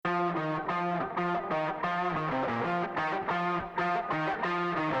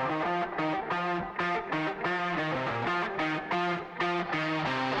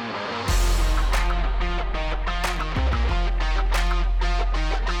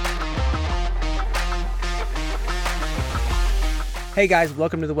Hey guys,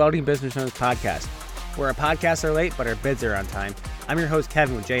 welcome to the Welding Business Owners Podcast, where our podcasts are late, but our bids are on time. I'm your host,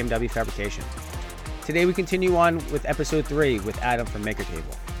 Kevin, with JMW Fabrication. Today we continue on with episode 3 with Adam from Maker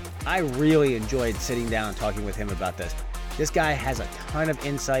Table. I really enjoyed sitting down and talking with him about this. This guy has a ton of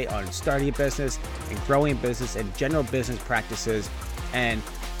insight on starting a business and growing a business and general business practices. And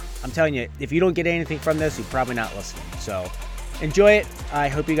I'm telling you, if you don't get anything from this, you're probably not listening. So enjoy it. I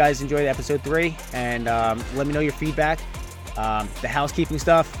hope you guys enjoyed episode 3, and let me know your feedback. The housekeeping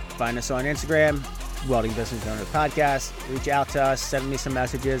stuff, find us on Instagram, Welding Business Owners Podcast. Reach out to us, send me some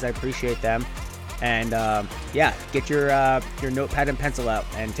messages. I appreciate them. And get your notepad and pencil out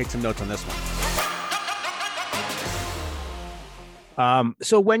and take some notes on this one.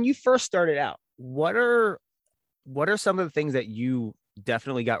 So when you first started out, what are some of the things that you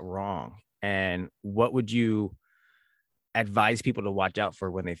definitely got wrong, and what would you advise people to watch out for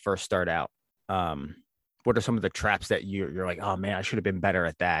when they first start out? What are some of the traps that you're like, oh man, I should have been better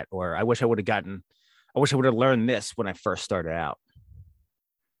at that, or I wish I would have learned this when I first started out?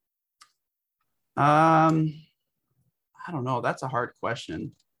 I don't know. That's a hard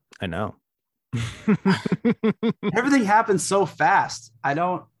question. I know. Everything happens so fast. I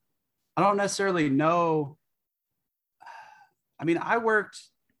don't necessarily know. I mean, I worked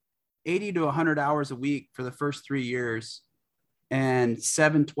 80 to 100 hours a week for the first 3 years, and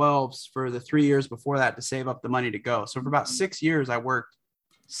 7/12s for the 3 years before that to save up the money to go. So for about 6 years, I worked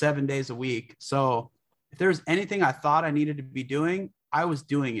 7 days a week. So if there's anything I thought I needed to be doing, I was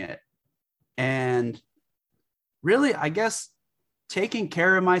doing it. And really, I guess taking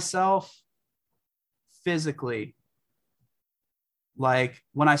care of myself physically. Like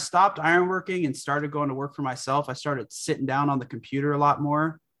when I stopped ironworking and started going to work for myself, I started sitting down on the computer a lot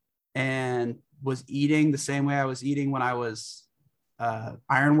more and was eating the same way I was eating when I was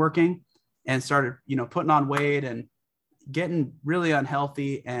ironworking, and started, putting on weight and getting really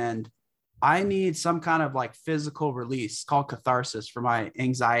unhealthy. And I need some kind of like physical release called catharsis for my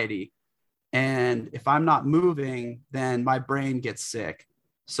anxiety. And if I'm not moving, then my brain gets sick.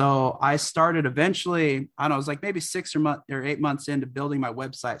 So I started eventually, I don't know, it was like maybe 6 or 8 months into building my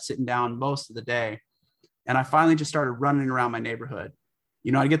website, sitting down most of the day. And I finally just started running around my neighborhood.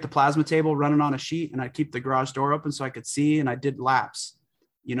 I'd get the plasma table running on a sheet, and I'd keep the garage door open so I could see. And I did laps,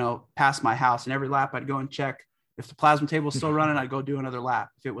 past my house. And every lap I'd go and check if the plasma table was still running, I'd go do another lap.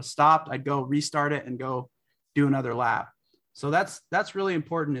 If it was stopped, I'd go restart it and go do another lap. So that's really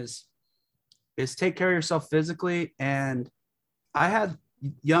important, is take care of yourself physically. And I had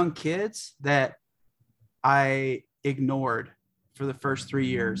young kids that I ignored for the first 3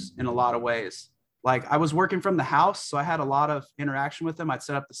 years in a lot of ways. Like I was working from the house, so I had a lot of interaction with them. I'd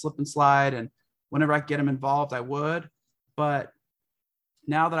set up the slip and slide, and whenever I could get them involved, I would. But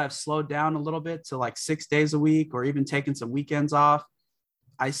now that I've slowed down a little bit to like 6 days a week, or even taking some weekends off,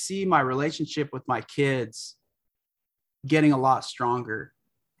 I see my relationship with my kids getting a lot stronger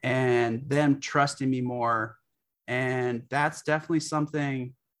and them trusting me more. And that's definitely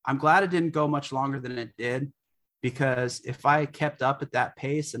something I'm glad it didn't go much longer than it did, because if I kept up at that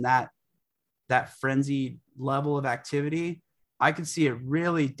pace and that frenzied level of activity, I could see it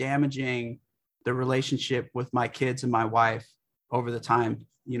really damaging the relationship with my kids and my wife over the time,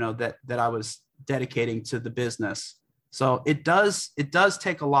 that I was dedicating to the business. So it does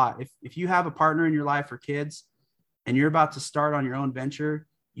take a lot. If you have a partner in your life or kids and you're about to start on your own venture,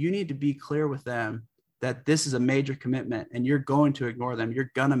 you need to be clear with them that this is a major commitment and you're going to ignore them.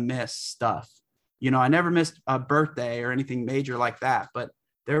 You're going to miss stuff. I never missed a birthday or anything major like that, but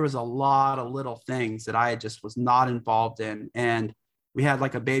there was a lot of little things that I just was not involved in. And we had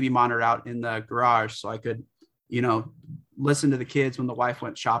like a baby monitor out in the garage, so I could, listen to the kids when the wife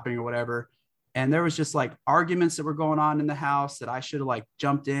went shopping or whatever. And there was just like arguments that were going on in the house that I should have like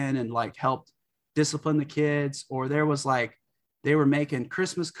jumped in and like helped discipline the kids. Or there was like, they were making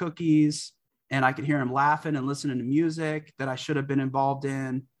Christmas cookies and I could hear them laughing and listening to music that I should have been involved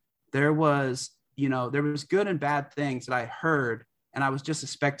in. There was good and bad things that I heard, and I was just a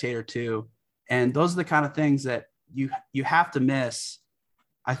spectator too. And those are the kind of things that you have to miss,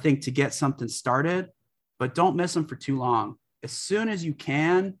 I think, to get something started, but don't miss them for too long. As soon as you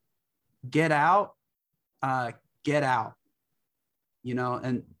can, get out, and you're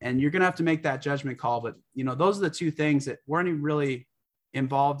going to have to make that judgment call. But, those are the two things that weren't even really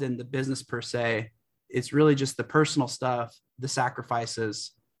involved in the business per se. It's really just the personal stuff, the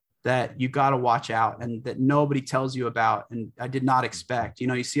sacrifices that you got to watch out and that nobody tells you about. And I did not expect,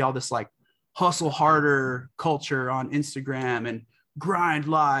 you see all this like hustle harder culture on Instagram and grind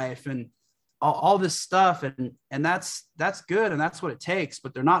life and all this stuff. And that's good. And that's what it takes,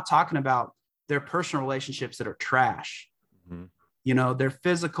 but they're not talking about their personal relationships that are trash. Mm-hmm. their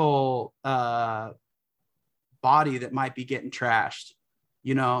physical body that might be getting trashed.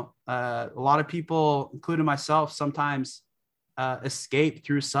 A lot of people, including myself, sometimes escape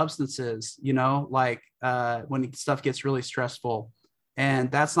through substances, like when stuff gets really stressful,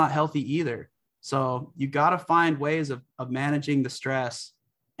 and that's not healthy either. So you got to find ways of managing the stress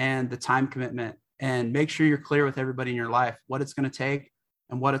and the time commitment, and make sure you're clear with everybody in your life, what it's going to take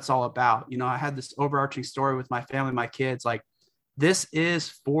and what it's all about. I had this overarching story with my family, my kids, like, this is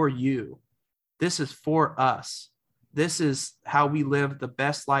for you. This is for us. This is how we live the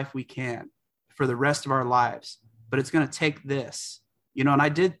best life we can for the rest of our lives. But it's going to take this, and I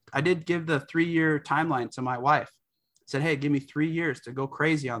did give the 3-year timeline to my wife. I said, hey, give me 3 years to go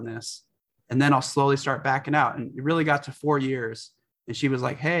crazy on this, and then I'll slowly start backing out. And it really got to 4 years. And she was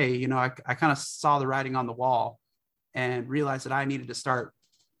like, hey, I kind of saw the writing on the wall and realized that I needed to start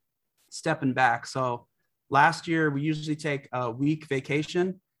stepping back. So last year, we usually take a week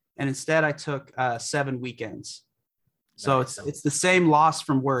vacation, and instead I took 7 weekends. So it's the same loss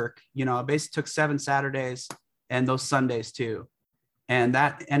from work. I basically took 7 Saturdays and those Sundays too. And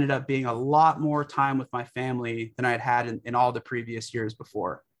that ended up being a lot more time with my family than I had in all the previous years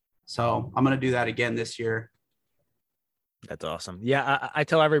before. So I'm going to do that again this year. That's awesome. Yeah. I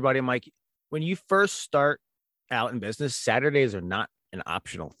tell everybody, I'm like, when you first start out in business, Saturdays are not an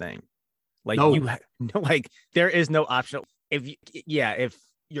optional thing. Like like there is no optional. If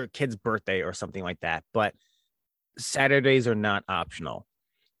your kid's birthday or something like that, but Saturdays are not optional.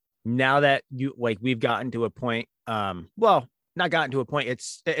 Now that we've gotten to a point, not gotten to a point.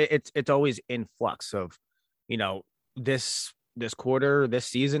 It's always in flux of, this quarter, this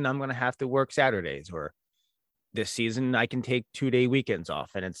season, I'm going to have to work Saturdays, or this season I can take 2-day weekends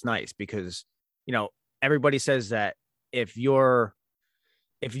off. And it's nice because, everybody says that if you're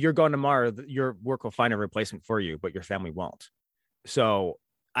going tomorrow, your work will find a replacement for you, but your family won't. So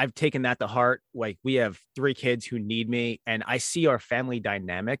I've taken that to heart. Like, we have 3 kids who need me, and I see our family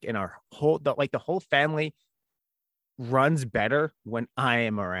dynamic and the whole family runs better when I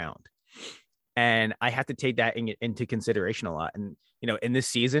am around. And I have to take that into consideration a lot. And, in this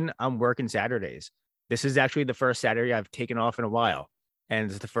season, I'm working Saturdays. This is actually the first Saturday I've taken off in a while. And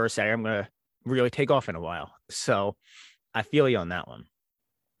it's the first Saturday I'm going to really take off in a while. So I feel you on that one.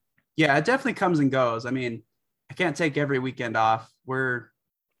 Yeah, it definitely comes and goes. I mean, I can't take every weekend off. We're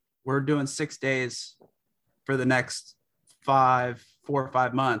doing 6 days for the next 4 or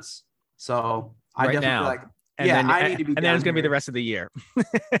 5 months. So I definitely now. like, I need to be. And then it's going to be the rest of the year.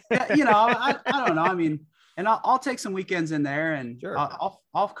 Yeah, I don't know. I mean, and I'll take some weekends in there, and sure,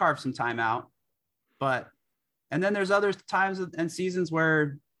 I'll carve some time out. And then there's other times and seasons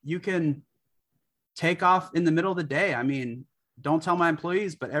where you can take off in the middle of the day. I mean, don't tell my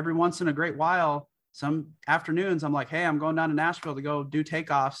employees, but every once in a great while, some afternoons, I'm like, hey, I'm going down to Nashville to go do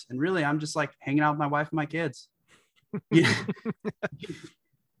takeoffs. And really, I'm just like hanging out with my wife and my kids.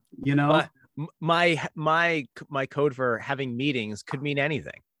 My code for having meetings could mean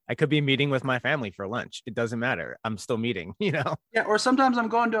anything. I could be meeting with my family for lunch. It doesn't matter. I'm still meeting, Yeah. Or sometimes I'm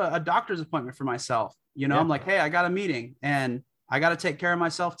going to a doctor's appointment for myself. I'm like, hey, I got a meeting and I got to take care of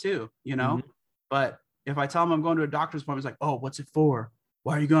myself too, Mm-hmm. But if I tell them I'm going to a doctor's appointment, it's like, oh, what's it for?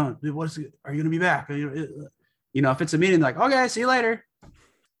 Why are you going? What is it? Are you going to be back? If it's a meeting, like, okay, see you later.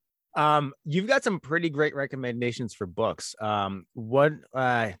 You've got some pretty great recommendations for books. What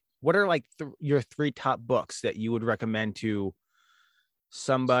are like your 3 top books that you would recommend to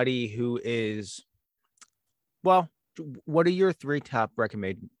somebody who is, what are your 3 top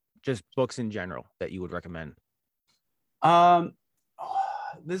just books in general that you would recommend?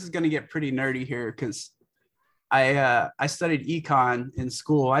 This is going to get pretty nerdy here because I studied econ in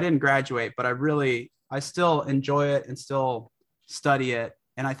school. I didn't graduate, but I still enjoy it and still study it.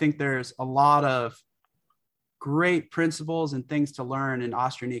 And I think there's a lot of great principles and things to learn in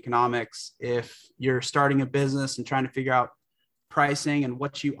Austrian economics if you're starting a business and trying to figure out pricing and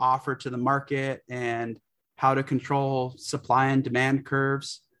what you offer to the market and how to control supply and demand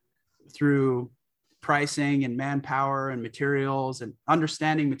curves through pricing and manpower and materials and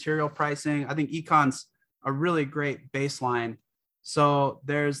understanding material pricing. I think econ's a really great baseline. So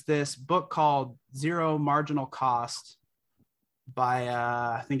there's this book called Zero Marginal Cost by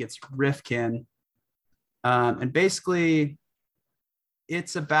I think it's Rifkin. And basically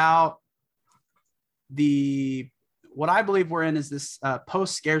it's about what I believe we're in is this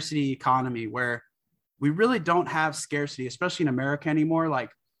post-scarcity economy where we really don't have scarcity, especially in America anymore.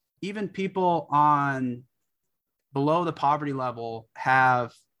 Like, even people on below the poverty level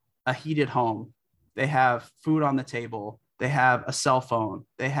have a heated home. They have food on the table. They have a cell phone.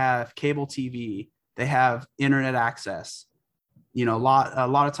 They have cable TV. They have internet access. A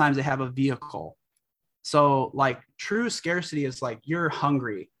lot of times they have a vehicle. So like true scarcity is like you're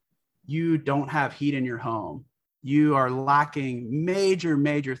hungry, you don't have heat in your home, you are lacking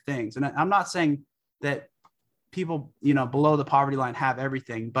major things. And I'm not saying that people, below the poverty line have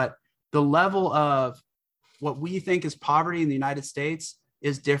everything, but the level of what we think is poverty in the United States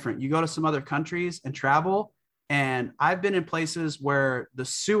is different. You go to some other countries and travel, and I've been in places where the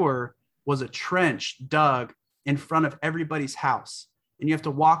sewer was a trench dug in front of everybody's house, and you have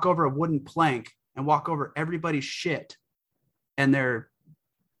to walk over a wooden plank and walk over everybody's shit and their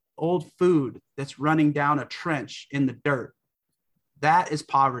old food that's running down a trench in the dirt. That is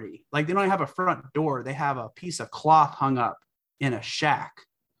poverty. Like they don't have a front door. They have a piece of cloth hung up in a shack.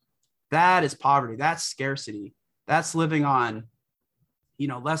 That is poverty. That's scarcity. That's living on,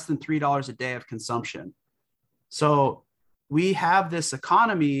 less than $3 a day of consumption. So we have this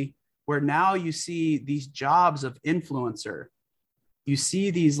economy where now you see these jobs of influencer. You see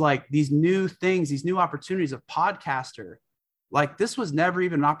these new things, these new opportunities of podcaster. Like this was never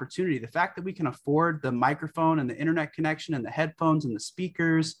even an opportunity. The fact that we can afford the microphone and the internet connection and the headphones and the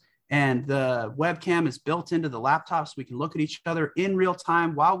speakers and the webcam is built into the laptop so we can look at each other in real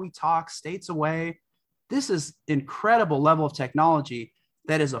time while we talk states away. This is incredible level of technology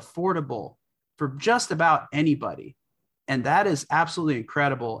that is affordable for just about anybody. And that is absolutely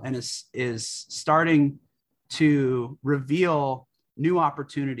incredible and is starting to reveal new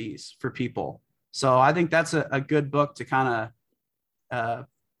opportunities for people. So I think that's a good book to kind of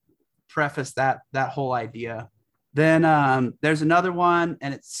preface that whole idea. Then there's another one,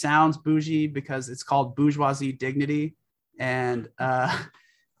 and it sounds bougie because it's called Bourgeoisie Dignity. And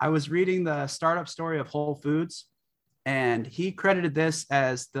I was reading the startup story of Whole Foods, and he credited this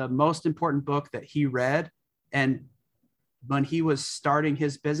as the most important book that he read. And when he was starting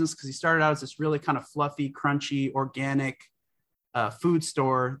his business, because he started out as this really kind of fluffy, crunchy, organic food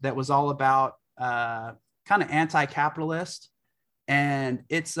store that was all about kind of anti-capitalist. And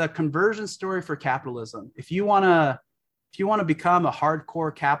it's a conversion story for capitalism. If you want to become a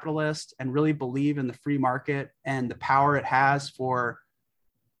hardcore capitalist and really believe in the free market and the power it has for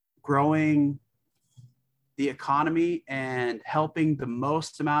growing the economy and helping the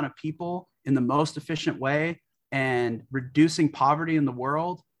most amount of people in the most efficient way and reducing poverty in the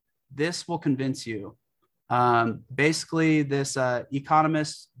world, this will convince you. Basically, this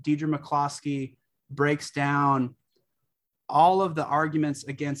economist, Deirdre McCloskey, breaks down all of the arguments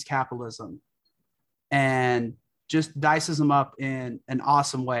against capitalism and just dices them up in an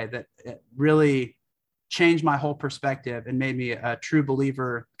awesome way that really changed my whole perspective and made me a true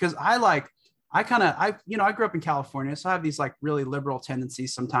believer. Because I grew up in California, so I have these like really liberal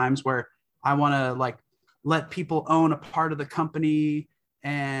tendencies sometimes where I want to like let people own a part of the company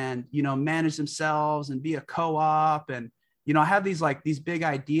and, manage themselves and be a co-op. And, I have these big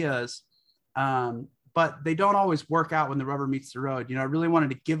ideas, but they don't always work out when the rubber meets the road. I really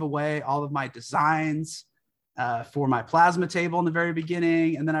wanted to give away all of my designs for my plasma table in the very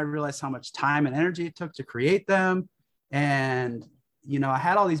beginning. And then I realized how much time and energy it took to create them. And, I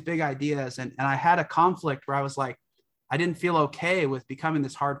had all these big ideas and I had a conflict where I was like, I didn't feel okay with becoming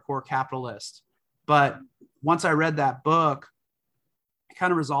this hardcore capitalist. But once I read that book, it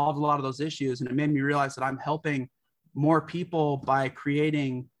kind of resolved a lot of those issues. And it made me realize that I'm helping more people by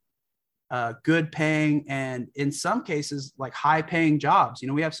creating good paying and in some cases like high paying jobs.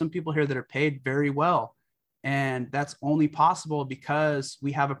 We have some people here that are paid very well, and that's only possible because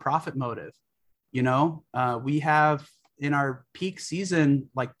we have a profit motive. We have in our peak season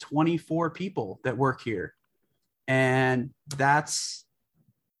like 24 people that work here, and that's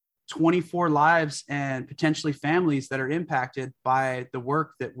 24 lives and potentially families that are impacted by the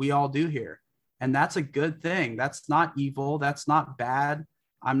work that we all do here. And that's a good thing. That's not evil. That's not bad.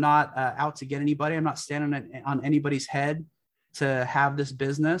 I'm not out to get anybody. I'm not standing on anybody's head to have this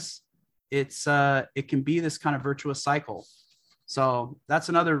business. It can be this kind of virtuous cycle. So that's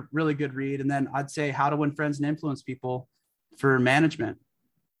another really good read. And then I'd say How to Win Friends and Influence People for management.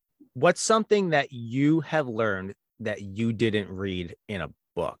 What's something that you have learned that you didn't read in a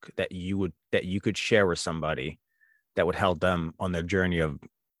book that you could share with somebody that would help them on their journey of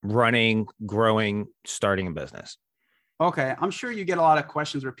running, growing, starting a business? Okay. I'm sure you get a lot of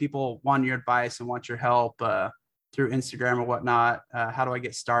questions where people want your advice and want your help through Instagram or whatnot. How do I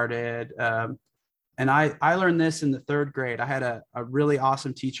get started? And I learned this in the third grade. I had a really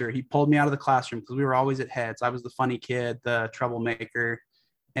awesome teacher. He pulled me out of the classroom because we were always at heads. I was the funny kid, the troublemaker.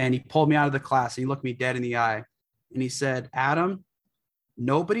 And he pulled me out of the class. And he looked me dead in the eye. And he said, Adam,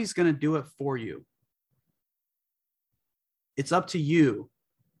 nobody's going to do it for you. It's up to you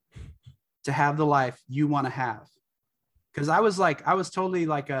to have the life you want to have. Cause I was totally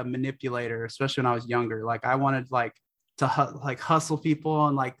like a manipulator, especially when I was younger. Like I wanted like to hustle people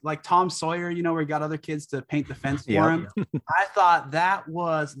and like Tom Sawyer, you know, where he got other kids to paint the fence for him. I thought that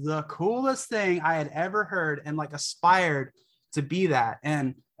was the coolest thing I had ever heard and like aspired to be that.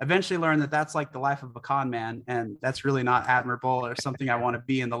 And eventually learned that that's like the life of a con man. And that's really not admirable or something I want to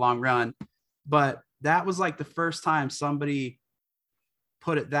be in the long run. But that was like the first time somebody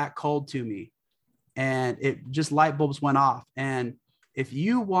put it that cold to me, and it just light bulbs went off. And if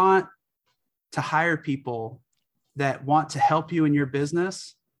you want to hire people that want to help you in your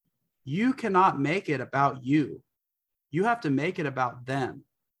business, you cannot make it about you. You have to make it about them.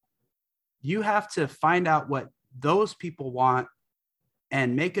 You have to find out what those people want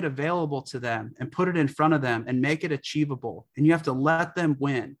and make it available to them and put it in front of them and make it achievable. And you have to let them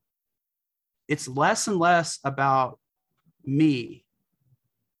win. It's less and less about me.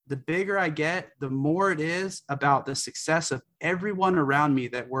 The bigger I get, the more it is about the success of everyone around me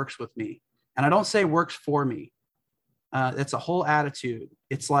that works with me. And I don't say works for me. It's a whole attitude.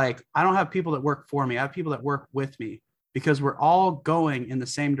 It's like, I don't have people that work for me. I have people that work with me because we're all going in the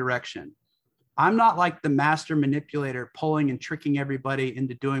same direction. I'm not like the master manipulator pulling and tricking everybody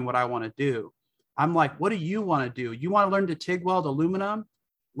into doing what I want to do. I'm like, what do you want to do? You want to learn to TIG weld aluminum?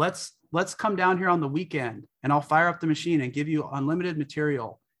 Let's come down here on the weekend and I'll fire up the machine and give you unlimited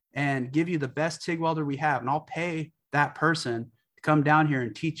material and give you the best TIG welder we have. And I'll pay that person to come down here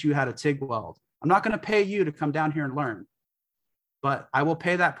and teach you how to TIG weld. I'm not going to pay you to come down here and learn, but I will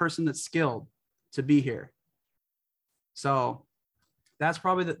pay that person that's skilled to be here. So that's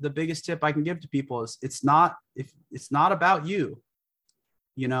probably the biggest tip I can give to people is it's not about you,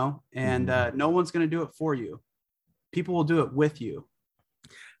 you know, and no one's going to do it for you. People will do it with you.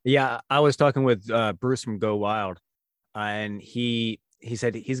 Yeah. I was talking with Bruce from Go Wild, and he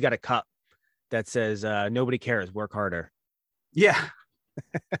said he's got a cup that says, nobody cares, work harder. Yeah.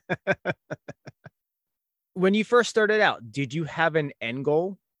 When you first started out, did you have an end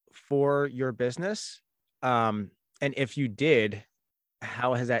goal for your business? And if you did,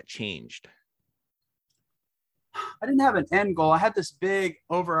 how has that changed? I didn't have an end goal. I had this big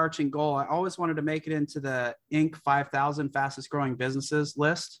overarching goal. I always wanted to make it into the Inc. 5,000 fastest growing businesses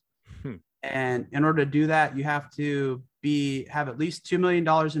list. And in order to do that, you have to have at least $2 million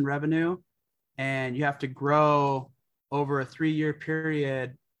in revenue, and you have to grow over a 3-year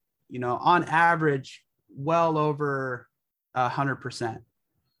period, you know, on average, well over 100%.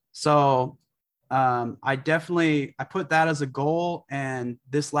 So I put that as a goal. And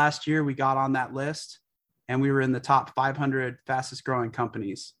this last year we got on that list and we were in the top 500 fastest growing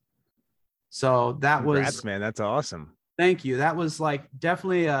companies. So that Congrats, man. That's awesome. Thank you. That was like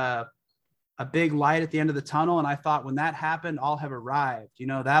definitely a big light at the end of the tunnel. And I thought when that happened, I'll have arrived, you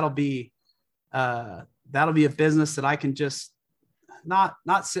know, that'll be a business that I can just not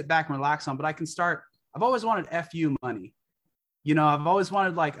sit back and relax on, but I can start. I've always wanted FU money. You know, I've always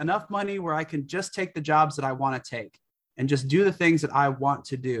wanted like enough money where I can just take the jobs that I want to take and just do the things that I want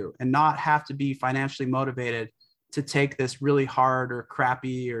to do and not have to be financially motivated to take this really hard or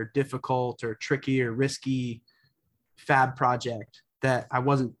crappy or difficult or tricky or risky fab project that I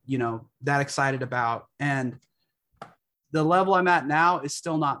wasn't, you know, that excited about. And the level I'm at now is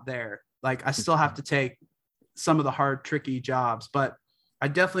still not there. Like I still have to take some of the hard, tricky jobs, but I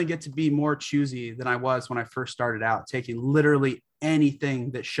definitely get to be more choosy than I was when I first started out, taking literally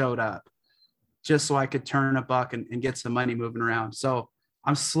anything that showed up just so I could turn a buck and get some money moving around. So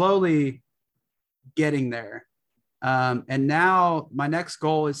I'm slowly getting there. And now my next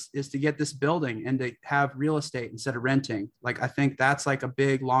goal is to get this building and to have real estate instead of renting. Like, I think that's like a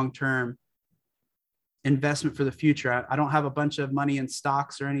big long-term investment for the future. I don't have a bunch of money in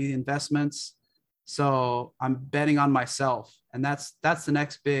stocks or any investments. So I'm betting on myself, and that's the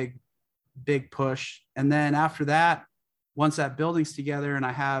next big push. And then after that, once that building's together and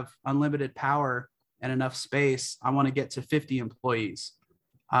I have unlimited power and enough space, I want to get to 50 employees.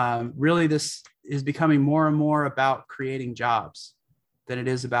 Really, this is becoming more and more about creating jobs than it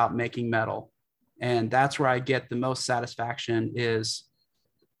is about making metal. And that's where I get the most satisfaction is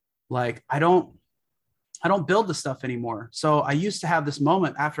like, I don't build the stuff anymore. So I used to have this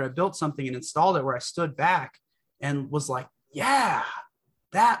moment after I built something and installed it where I stood back and was like, yeah,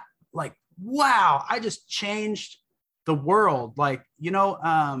 that like, wow, I just changed the world. Like, you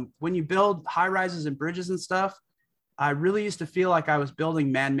know, when you build high rises and bridges and stuff, I really used to feel like I was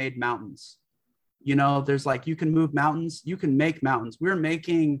building man-made mountains. You know, there's like, you can move mountains, you can make mountains. We're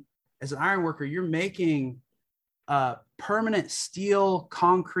making, as an iron worker, you're making permanent steel,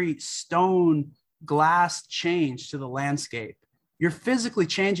 concrete, stone, glass change to the landscape. You're physically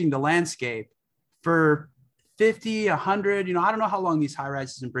changing the landscape for 50, 100, I don't know how long these high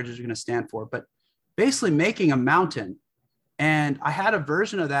rises and bridges are going to stand for, but basically making a mountain. And I had a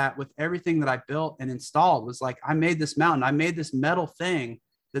version of that with everything that I built and installed. Was like, I made this mountain. I made this metal thing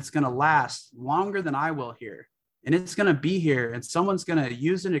that's going to last longer than I will here. And it's going to be here, and someone's going to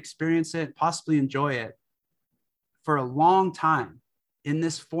use it, experience it, possibly enjoy it for a long time in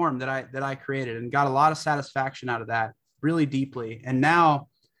this form that I created, and got a lot of satisfaction out of that really deeply. And now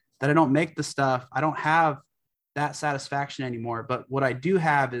that I don't make the stuff, I don't have that satisfaction anymore. But what I do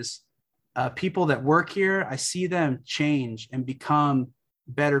have is people that work here. I see them change and become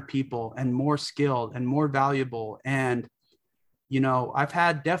better people and more skilled and more valuable. And, I've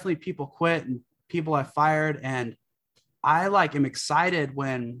had definitely people quit and people I fired. And I am excited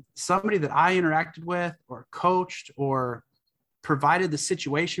when somebody that I interacted with or coached or provided the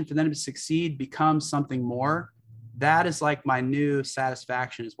situation for them to succeed becomes something more. That is like my new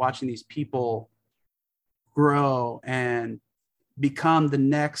satisfaction, is watching these people grow and become the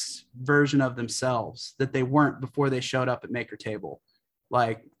next version of themselves that they weren't before they showed up at Maker Table.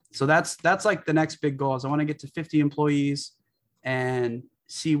 So that's like the next big goal, is I want to get to 50 employees and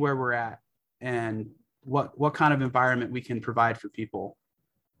see where we're at and what kind of environment we can provide for people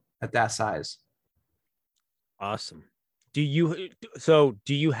at that size. Awesome. Do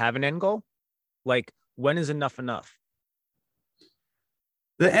you have an end goal? Like, when is enough?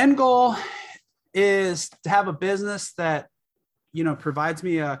 The end goal is to have a business that, provides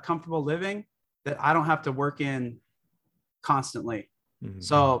me a comfortable living that I don't have to work in constantly. Mm-hmm.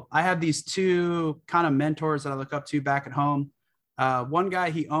 So I have these two kind of mentors that I look up to back at home. One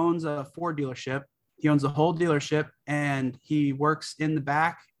guy, he owns a Ford dealership. He owns the whole dealership, and he works in the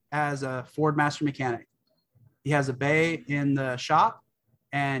back as a Ford master mechanic. He has a bay in the shop,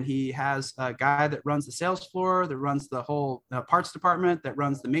 and he has a guy that runs the sales floor, that runs the whole parts department, that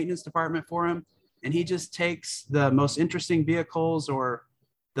runs the maintenance department for him. And he just takes the most interesting vehicles, or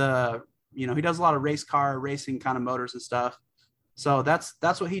he does a lot of race car racing kind of motors and stuff. So that's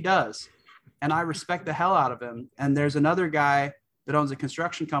what he does. And I respect the hell out of him. And there's another guy that owns a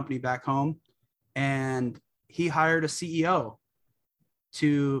construction company back home, and he hired a CEO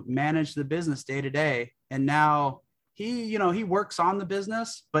to manage the business day to day. And now he works on the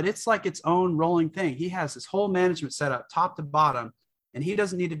business, but it's like its own rolling thing. He has this whole management set up top to bottom, and he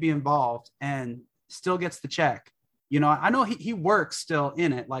doesn't need to be involved and still gets the check. I know he works still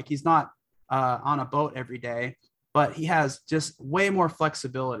in it. Like, he's not on a boat every day, but he has just way more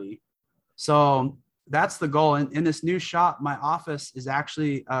flexibility. So that's the goal. In this new shop, my office is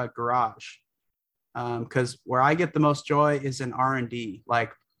actually a garage, because where I get the most joy is in R&D.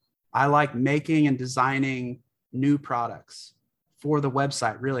 Like, I like making and designing new products for the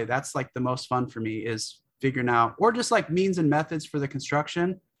website. Really, that's like the most fun for me, is figuring out, or just like means and methods for the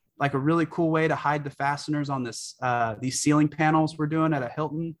construction, like a really cool way to hide the fasteners on these ceiling panels we're doing at a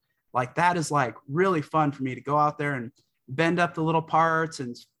Hilton. Like, that is like really fun for me to go out there and bend up the little parts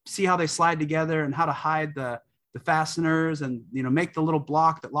and see how they slide together, and how to hide the fasteners, and make the little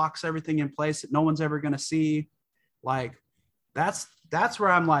block that locks everything in place that no one's ever going to see. Like, that's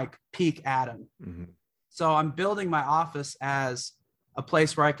where I'm like peak Adam. Mm-hmm. So I'm building my office as a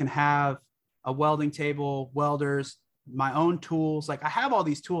place where I can have a welding table, welders, my own tools. Like, I have all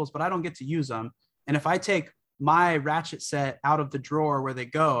these tools, but I don't get to use them. And if I take my ratchet set out of the drawer where they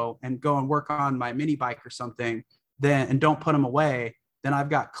go and work on my mini bike or something, and don't put them away, then I've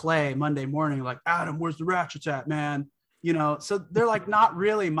got Clay Monday morning, like, Adam, where's the ratchets at, man? So they're like not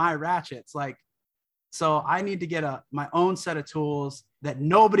really my ratchets. Like, so I need to get my own set of tools that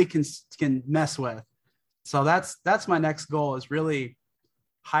nobody can mess with. So that's my next goal, is really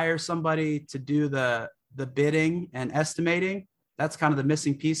hire somebody to do the bidding and estimating. That's kind of the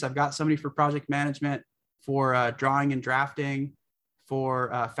missing piece. I've got somebody for project management, for drawing and drafting,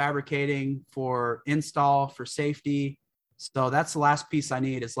 for fabricating, for install, for safety. So that's the last piece I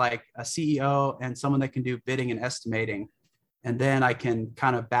need, is like a CEO and someone that can do bidding and estimating. And then I can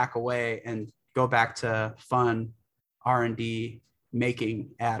kind of back away and go back to fun R&D making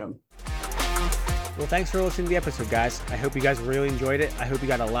Adam. Well, thanks for listening to the episode, guys. I hope you guys really enjoyed it. I hope you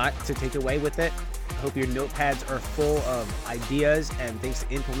got a lot to take away with it. I hope your notepads are full of ideas and things to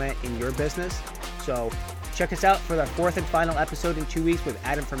implement in your business. So check us out for the fourth and final episode in 2 weeks with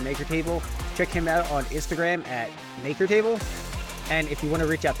Adam from Maker Table. Check him out on Instagram at Maker Table. And if you want to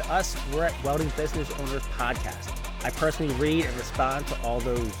reach out to us, we're at Welding Business Owners Podcast. I personally read and respond to all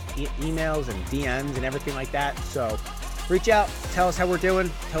those emails and DMs and everything like that. So reach out, tell us how we're doing,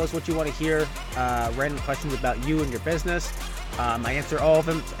 tell us what you want to hear, random questions about you and your business. I answer all of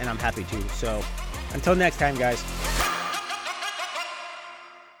them, and I'm happy to. So until next time, guys.